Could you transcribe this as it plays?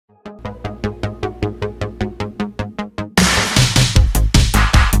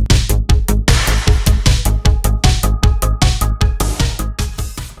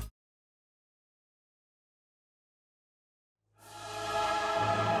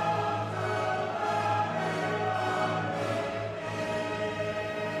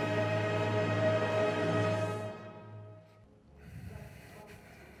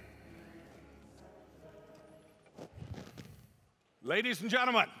Ladies and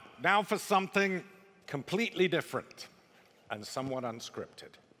gentlemen, now for something completely different and somewhat unscripted.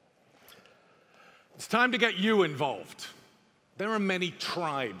 It's time to get you involved. There are many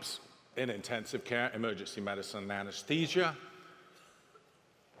tribes in intensive care, emergency medicine, and anesthesia.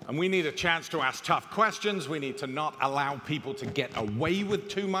 And we need a chance to ask tough questions. We need to not allow people to get away with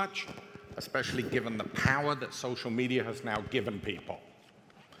too much, especially given the power that social media has now given people.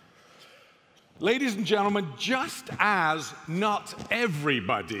 Ladies and gentlemen, just as not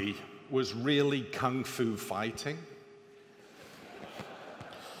everybody was really kung fu fighting,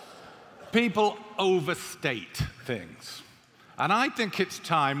 people overstate things. And I think it's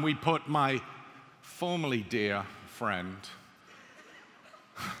time we put my formerly dear friend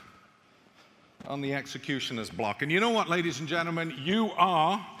on the executioner's block. And you know what, ladies and gentlemen? You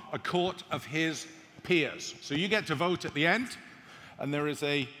are a court of his peers. So you get to vote at the end, and there is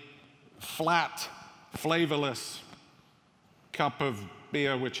a flat, flavorless cup of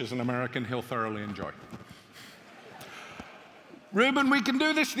beer, which is an American he'll thoroughly enjoy. Reuben, we can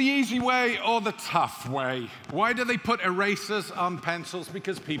do this the easy way or the tough way. Why do they put erasers on pencils?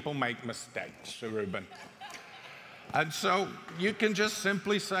 Because people make mistakes, Reuben. And so you can just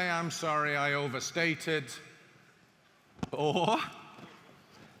simply say, I'm sorry, I overstated. Or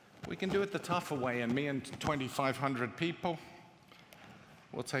we can do it the tougher way, and me and 2,500 people,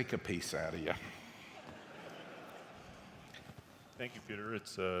 we'll take a piece out of you. Thank you, Peter.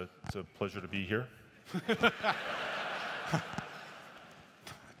 It's a pleasure to be here.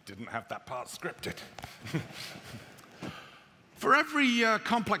 Didn't have that part scripted. For every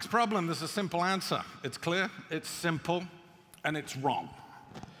complex problem, there's a simple answer. It's clear, it's simple, and it's wrong.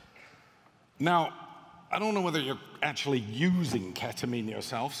 Now, I don't know whether you're actually using ketamine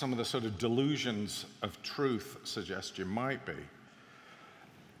yourself. Some of the sort of delusions of truth suggest you might be.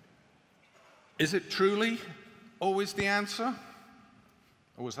 Is it truly always the answer?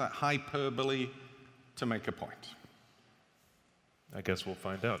 Or was that hyperbole to make a point? I guess we'll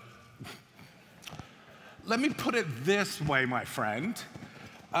find out. Let me put it this way, my friend.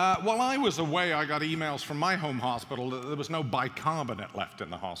 While I was away, I got emails from my home hospital that there was no bicarbonate left in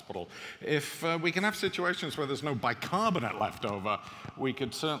the hospital. If we can have situations where there's no bicarbonate left over, we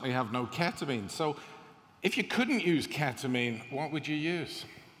could certainly have no ketamine. So if you couldn't use ketamine, what would you use?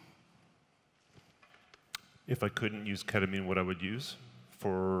 If I couldn't use ketamine, what I would use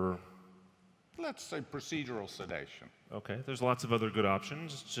for? Let's say procedural sedation. Okay, there's lots of other good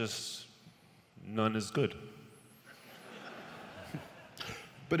options, just none is good.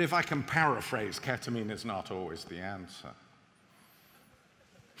 But if I can paraphrase, ketamine is not always the answer.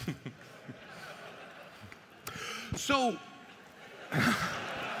 So,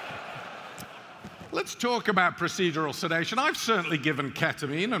 let's talk about procedural sedation. I've certainly given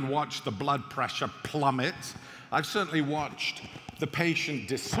ketamine and watched the blood pressure plummet. I've certainly watched the patient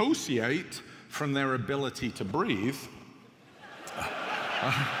dissociate from their ability to breathe.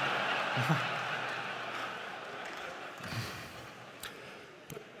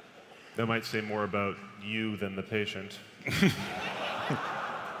 That might say more about you than the patient.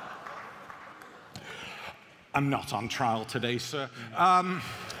 I'm not on trial today, sir.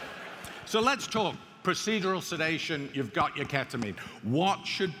 So let's talk procedural sedation. You've got your ketamine. What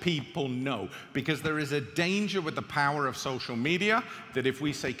should people know? Because there is a danger with the power of social media that if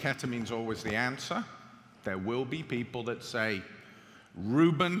we say ketamine's always the answer, there will be people that say,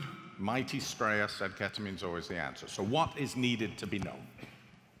 Reuben, mighty Strayer, said ketamine's always the answer. So what is needed to be known?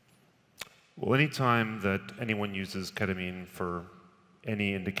 Well, anytime that anyone uses ketamine for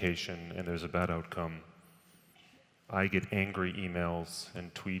any indication and there's a bad outcome, I get angry emails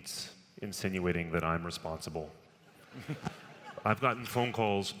and tweets insinuating that I'm responsible. I've gotten phone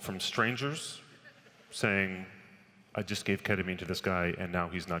calls from strangers saying, I just gave ketamine to this guy and now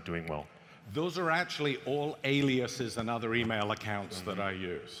he's not doing well. Those are actually all aliases and other email accounts that I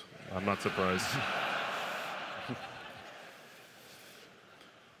use. I'm not surprised.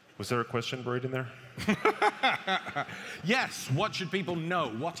 Was there a question buried in there? Yes, what should people know?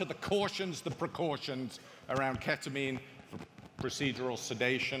 What are the cautions, the precautions around ketamine for procedural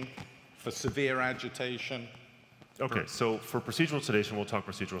sedation, for severe agitation? Okay, so for procedural sedation, we'll talk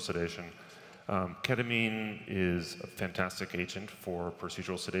procedural sedation. Ketamine is a fantastic agent for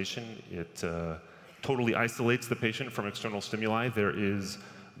procedural sedation. It totally isolates the patient from external stimuli. There is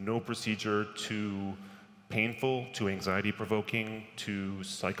no procedure too painful, too anxiety-provoking, too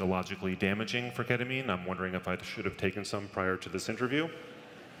psychologically damaging for ketamine. I'm wondering if I should have taken some prior to this interview.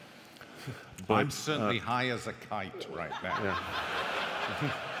 But, I'm certainly high as a kite right now.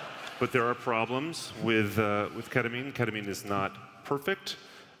 Yeah. But there are problems with ketamine. Ketamine is not perfect.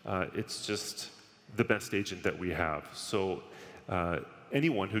 It's just the best agent that we have. So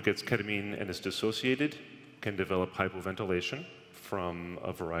anyone who gets ketamine and is dissociated can develop hypoventilation from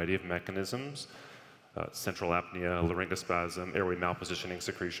a variety of mechanisms, central apnea, laryngospasm, airway malpositioning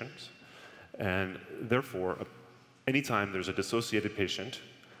secretions. And therefore, anytime there's a dissociated patient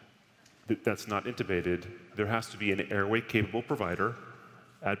that's not intubated, there has to be an airway-capable provider.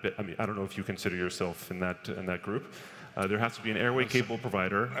 I mean, I don't know if you consider yourself in that group. There has to be an airway-capable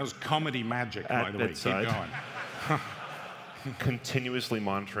provider. That was comedy magic, by the way. Bedside, keep going. continuously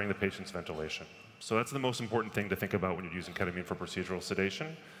monitoring the patient's ventilation. So that's the most important thing to think about when you're using ketamine for procedural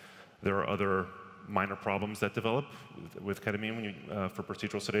sedation. There are other minor problems that develop with ketamine when for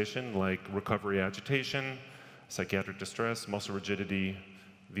procedural sedation, like recovery agitation, psychiatric distress, muscle rigidity.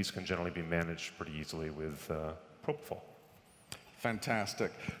 These can generally be managed pretty easily with propofol.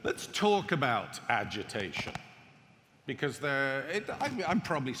 Fantastic. Let's talk about agitation. Because I'm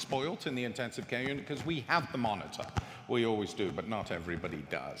probably spoiled in the intensive care unit because we have the monitor. We always do, but not everybody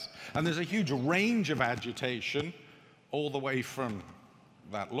does. And there's a huge range of agitation, all the way from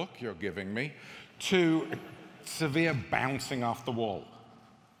that look you're giving me to severe bouncing off the wall.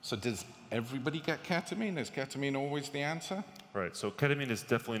 So does everybody get ketamine? Is ketamine always the answer? Right, so ketamine is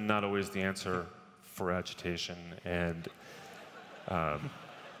definitely not always the answer for agitation. And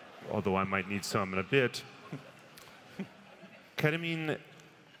although I might need some in a bit, ketamine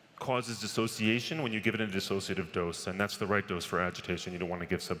causes dissociation when you give it in a dissociative dose, and that's the right dose for agitation. You don't want to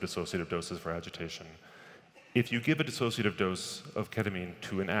give subdissociative doses for agitation. If you give a dissociative dose of ketamine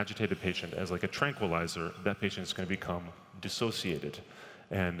to an agitated patient as like a tranquilizer, that patient is going to become dissociated.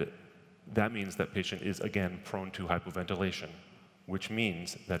 And that means that patient is, again, prone to hypoventilation, which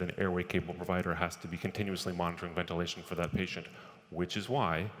means that an airway-capable provider has to be continuously monitoring ventilation for that patient, which is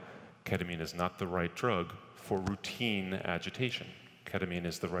why ketamine is not the right drug for routine agitation. Ketamine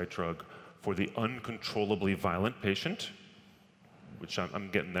is the right drug for the uncontrollably violent patient, which I'm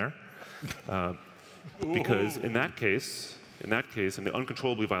getting there, because in that case, in the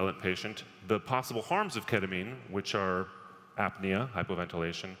uncontrollably violent patient, the possible harms of ketamine, which are apnea,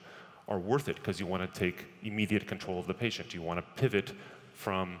 hypoventilation, are worth it because you want to take immediate control of the patient. You want to pivot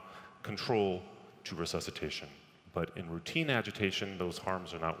from control to resuscitation. But in routine agitation, those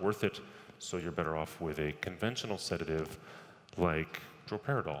harms are not worth it, so you're better off with a conventional sedative like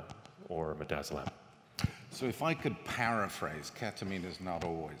droperidol or midazolam. So if I could paraphrase, ketamine is not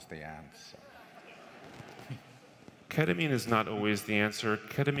always the answer. Ketamine is not always the answer.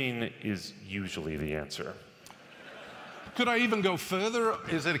 Ketamine is usually the answer. Could I even go further?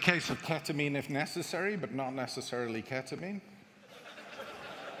 Is it a case of ketamine if necessary, but not necessarily ketamine?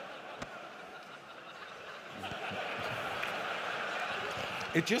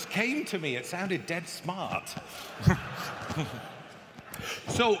 It just came to me. It sounded dead smart.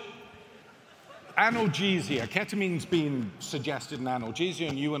 So, analgesia. Ketamine's been suggested in analgesia,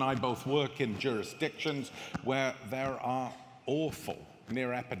 and you and I both work in jurisdictions where there are awful,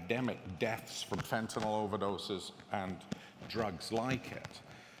 near-epidemic deaths from fentanyl overdoses and drugs like it.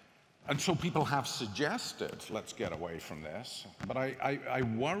 And so people have suggested, let's get away from this, but I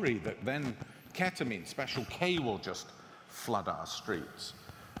worry that then ketamine, special K, will just flood our streets,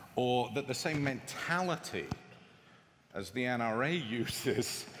 or that the same mentality as the NRA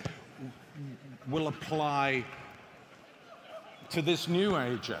uses will apply to this new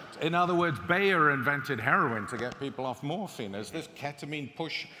agent. In other words, Bayer invented heroin to get people off morphine. Is this ketamine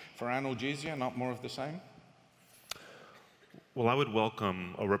push for analgesia not more of the same? Well, I would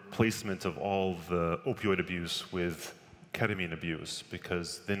welcome a replacement of all the opioid abuse with ketamine abuse,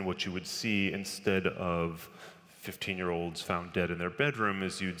 because then what you would see instead of 15-year-olds found dead in their bedroom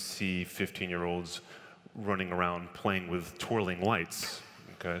is you'd see 15-year-olds running around playing with twirling lights.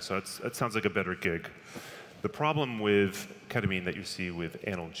 Okay, so that sounds like a better gig. The problem with ketamine that you see with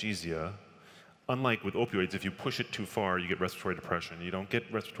analgesia, unlike with opioids, if you push it too far, you get respiratory depression. You don't get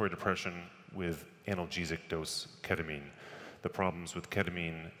respiratory depression with analgesic dose ketamine. The problems with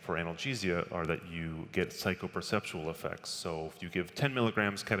ketamine for analgesia are that you get psychoperceptual effects. So if you give 10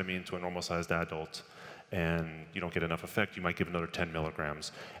 milligrams ketamine to a normal-sized adult and you don't get enough effect, you might give another 10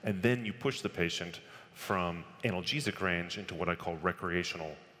 milligrams. And then you push the patient from analgesic range into what I call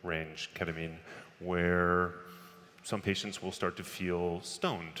recreational range ketamine, where some patients will start to feel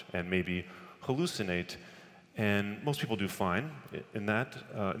stoned and maybe hallucinate. And most people do fine in that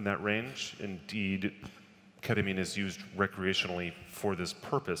range. Indeed, ketamine is used recreationally for this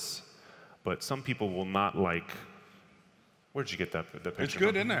purpose, but some people will not like. Where'd you get that picture? It's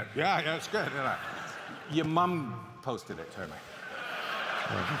good, isn't it? Yeah, it's good. Isn't it? Your mum posted it to me.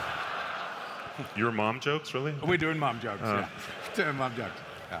 Your mom jokes, really? We're doing mom jokes, yeah. Doing mom jokes.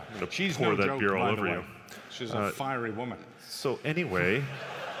 Yeah. She's pour that beer all over you. She's a fiery woman. So anyway,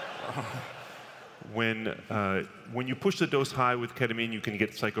 when you push the dose high with ketamine, you can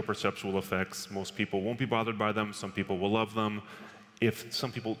get psychoperceptual effects. Most people won't be bothered by them. Some people will love them. If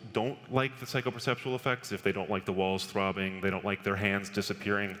some people don't like the psychoperceptual effects, if they don't like the walls throbbing, they don't like their hands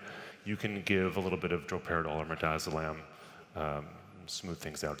disappearing, you can give a little bit of droperidol or midazolam. Smooth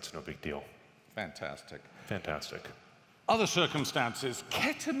things out. It's no big deal. Fantastic. Fantastic. Other circumstances,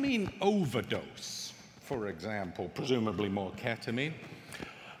 ketamine overdose, for example, presumably more ketamine.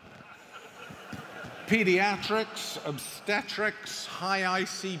 Pediatrics, obstetrics, high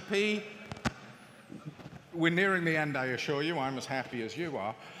ICP. We're nearing the end, I assure you. I'm as happy as you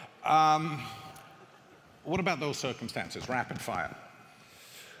are. What about those circumstances? Rapid fire.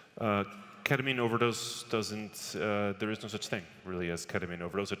 Ketamine overdose doesn't, there is no such thing, really, as ketamine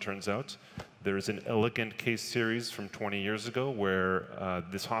overdose, it turns out. There is an elegant case series from 20 years ago where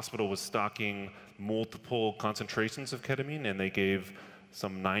this hospital was stocking multiple concentrations of ketamine, and they gave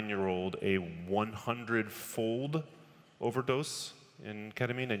some 9-year-old a 100-fold overdose in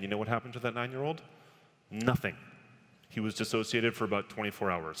ketamine. And you know what happened to that 9-year-old? Nothing. He was dissociated for about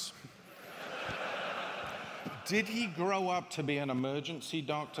 24 hours. Did he grow up to be an emergency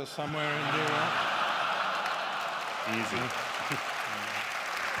doctor somewhere in New York? Easy.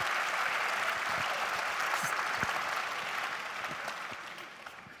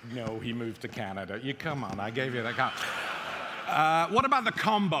 No, he moved to Canada. Come on, I gave you that. What about the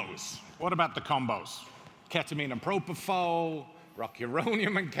combos? What about the combos? Ketamine and propofol,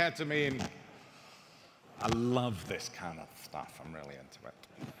 rocuronium and ketamine. I love this kind of stuff. I'm really into it.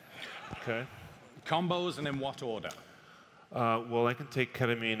 Okay. Combos, and in what order? Well, I can take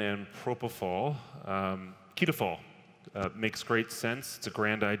ketamine and propofol. Ketofol makes great sense. It's a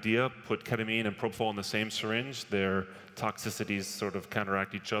grand idea. Put ketamine and propofol in the same syringe. Their toxicities sort of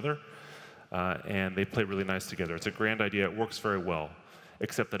counteract each other, and they play really nice together. It's a grand idea. It works very well,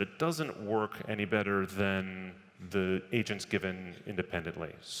 except that it doesn't work any better than the agents given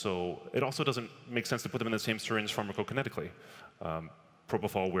independently. So it also doesn't make sense to put them in the same syringe pharmacokinetically.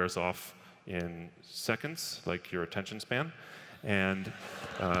 Propofol wears off in seconds, like your attention span, and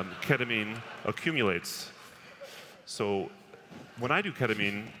ketamine accumulates. So when I do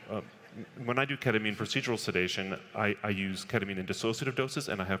ketamine procedural sedation, I use ketamine in dissociative doses,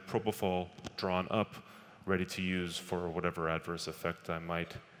 and I have propofol drawn up, ready to use for whatever adverse effect I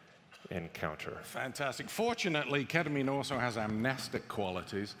might encounter. Fantastic. Fortunately, ketamine also has amnestic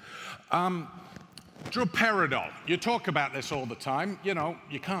qualities. Droperidol. You talk about this all the time. You know,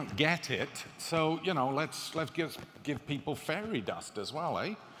 you can't get it, so you know, let's give people fairy dust as well,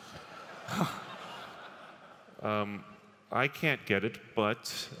 eh? I can't get it,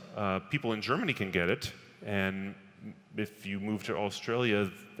 but people in Germany can get it, and if you move to Australia,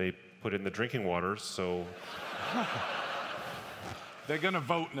 they put it in the drinking water, so. They're going to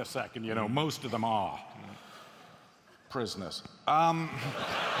vote in a second, you know. Most of them are prisoners.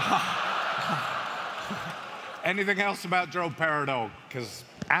 Anything else about droperidol? Because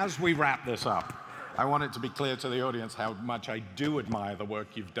as we wrap this up, I want it to be clear to the audience how much I do admire the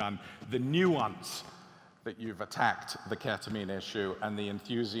work you've done, the nuance that you've attacked the ketamine issue, and the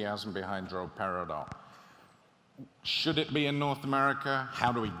enthusiasm behind droperidol. Should it be in North America?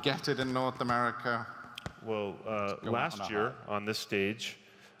 How do we get it in North America? Well, last year on this stage,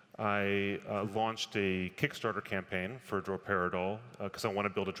 I launched a Kickstarter campaign for droperidol because I want to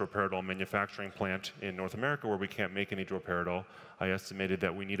build a droperidol manufacturing plant in North America where we can't make any droperidol. I estimated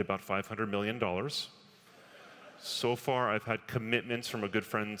that we need about $500 million. So far, I've had commitments from good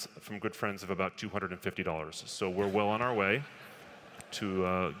friends of about $250. So we're well on our way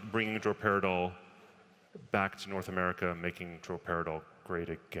to bringing droperidol back to North America, making droperidol great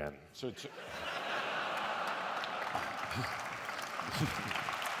again. So it's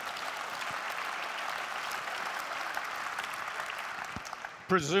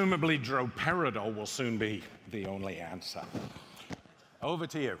presumably, droperidol will soon be the only answer. Over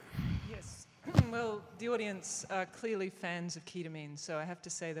to you. Yes. Well, the audience are clearly fans of ketamine, so I have to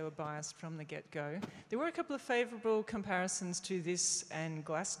say they were biased from the get-go. There were a couple of favourable comparisons to this and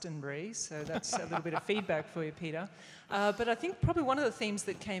Glastonbury, so that's a little bit of feedback for you, Peter. But I think probably one of the themes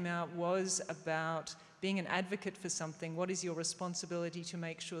that came out was about being an advocate for something. What is your responsibility to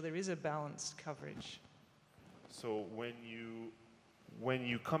make sure there is a balanced coverage? So when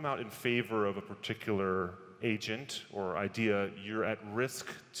you come out in favor of a particular agent or idea, you're at risk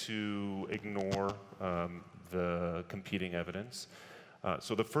to ignore the competing evidence.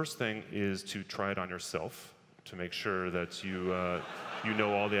 So the first thing is to try it on yourself to make sure that you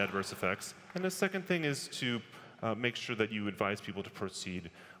know all the adverse effects. And the second thing is to make sure that you advise people to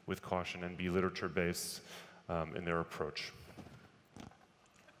proceed with caution and be literature-based in their approach.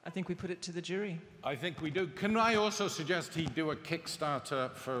 I think we put it to the jury. I think we do. Can I also suggest he do a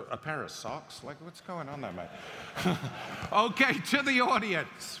Kickstarter for a pair of socks? Like, what's going on there, mate? Okay, to the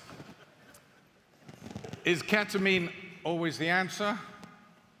audience. Is ketamine always the answer?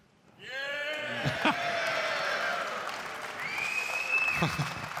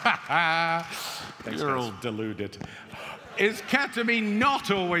 Yeah! You're all deluded. Is ketamine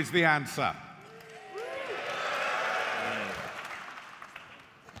not always the answer?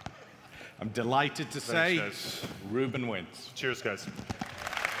 I'm delighted to say Reuben wins. Cheers, guys.